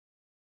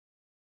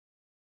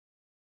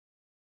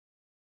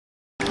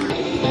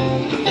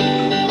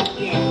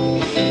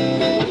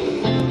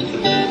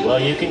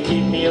you can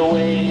keep me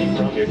away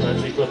from your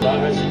country club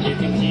bars, and you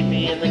can keep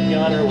me in the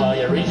gutter while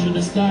you reach for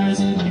the stars.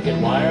 You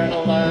can wire an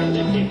alarm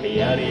to keep me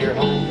out of your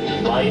home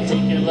while you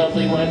take your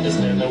lovely wife to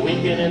spend the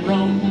weekend in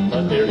Rome.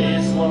 But there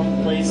is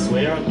one place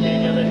where I'm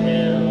king of the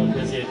hill,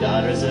 'cause your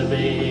daughter's of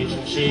age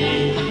and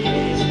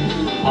she's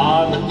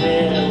on the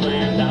bill.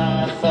 And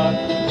I fuck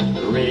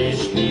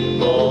rich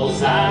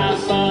people's, I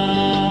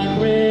fuck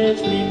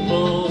rich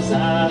people's,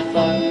 I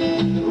fuck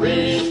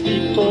rich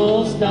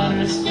people's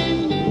daughters.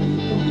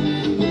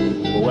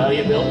 Well,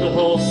 you built the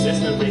whole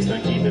system based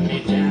on keeping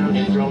me down.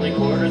 You throw me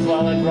quarters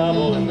while I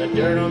grovel in the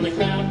dirt on the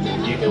ground.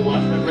 You can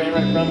watch my brain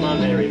right from my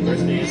very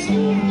first day of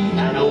school.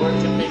 And I work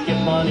to make you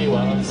money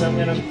while I'm some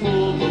kind of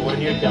fool. But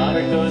when your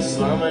daughter goes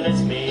slumming,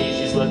 it's me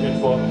she's looking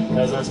for,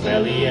 'cause I'm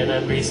smelly and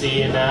I'm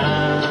greasy and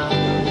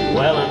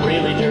well, I'm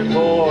really dirt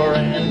poor.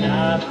 And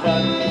I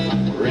fuck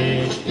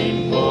rich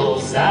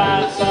people's,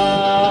 I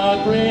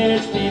fuck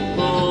rich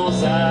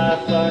people's, I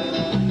fuck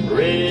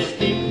rich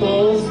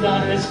people's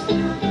daughters.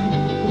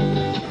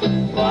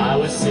 Well, I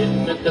was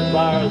sitting at the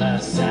bar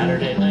last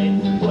Saturday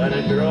night when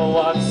a girl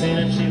walks in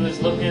and she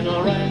was looking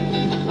alright.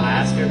 I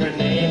asked her her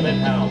name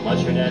and how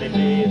much her daddy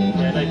paid,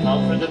 and I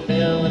called for the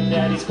bill and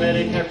daddy's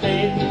credit card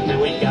paid. Then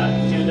we got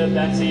to the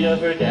backseat of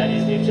her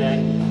daddy's new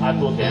Jag. I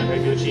pulled down her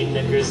Gucci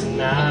knickers and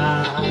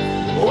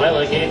well,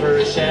 I gave her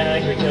a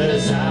shag,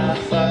 because I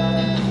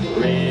fuck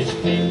rich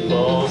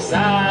people's,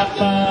 I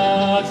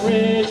fuck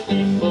rich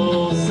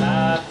people's,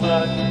 I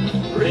fuck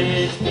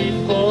rich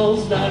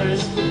people's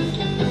daughters.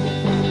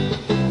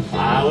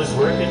 I was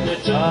working the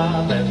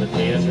job and the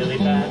pay was really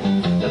bad.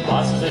 The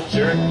boss was a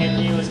jerk and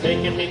he was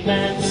making me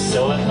mad.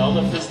 So I called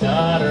up his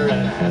daughter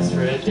and I asked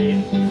for a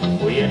date.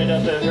 We ended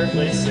up at her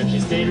place and she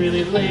stayed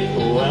really late.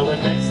 Well, the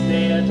next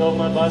day I told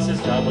my boss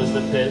his job was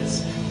the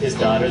pits, his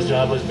daughter's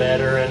job was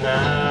better, and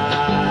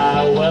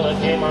well, I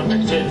came on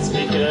her tits,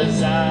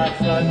 because I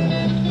fuck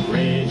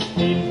rich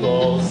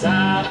people's,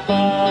 I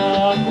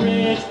fuck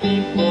rich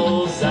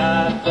people's,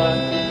 I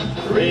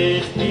fuck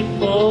rich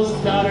people's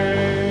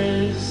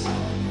daughters.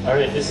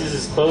 Alright, this is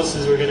as close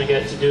as we're going to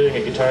get to doing a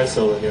guitar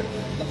solo here.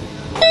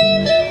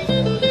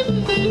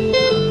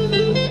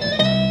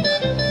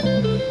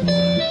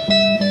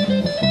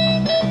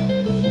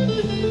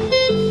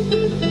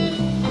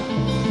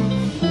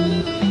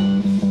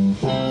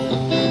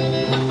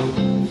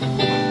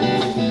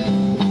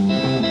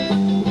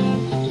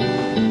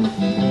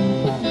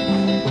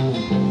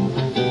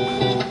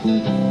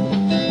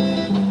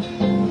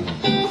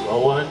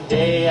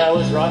 I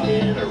was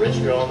rocking a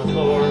rich girl on the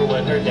floor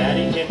when her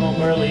daddy came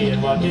home early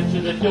and walked in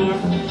through the door.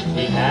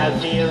 He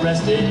had me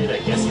arrested, I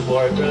guess he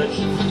bore a grudge.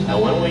 And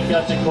when we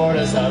got to court,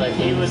 I saw that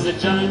he was the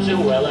judge.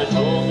 Well, I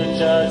told the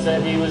judge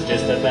that he was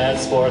just a bad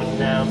sport.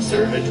 Now I'm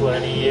serving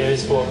 20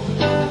 years for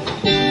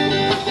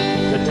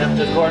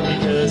contempt of court,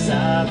 because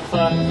I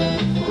fuck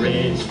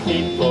rich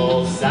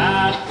people's,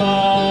 I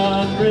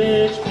fuck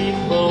rich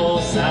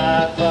people's,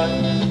 I fuck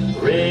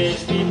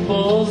rich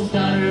people's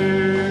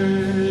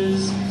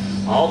daughters.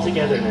 All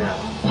together now.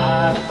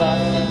 I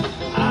fuck,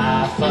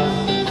 I fuck,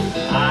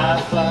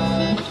 I fuck,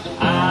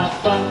 I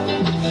fuck,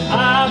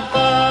 I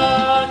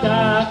fuck,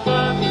 I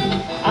fuck,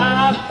 I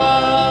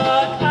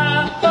fuck, I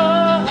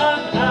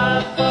fuck, I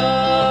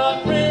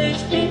fuck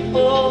rich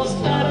people's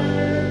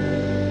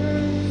daughters.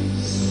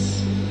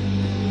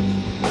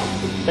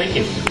 Thank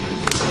you.